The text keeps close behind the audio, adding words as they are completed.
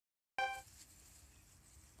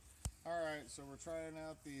Alright, so we're trying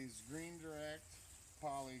out these Green Direct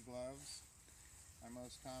poly gloves. I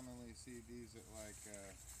most commonly see these at like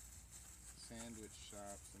sandwich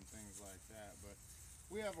shops and things like that, but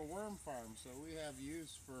we have a worm farm, so we have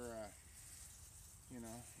use for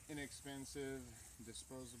inexpensive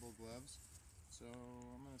disposable gloves. So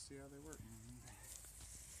I'm gonna see how they work.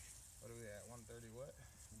 What are we at? 130 what?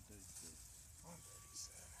 132.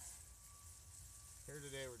 137. Here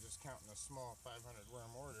today we're just counting a small 500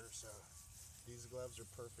 worm order, so these gloves are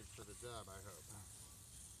perfect for the job, I hope.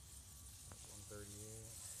 That's 138.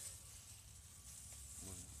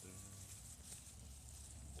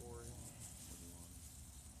 40.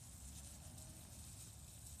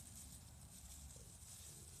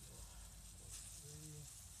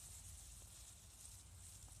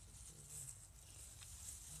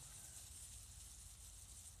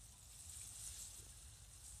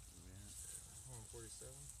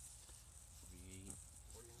 47, 48.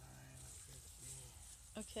 49,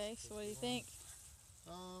 50. Okay, so what do you think?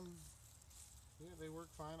 Yeah, they work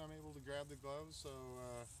fine. I'm able to grab the gloves, so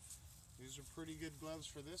these are pretty good gloves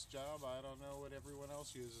for this job. I don't know what everyone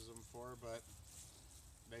else uses them for, but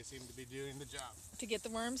they seem to be doing the job. To get the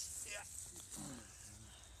worms? Yeah.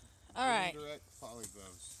 All right. Direct poly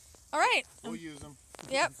gloves. All right. We'll use them.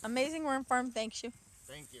 Yep. Amazing Worm Farm. Thanks you.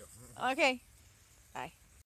 Thank you. Okay. Bye.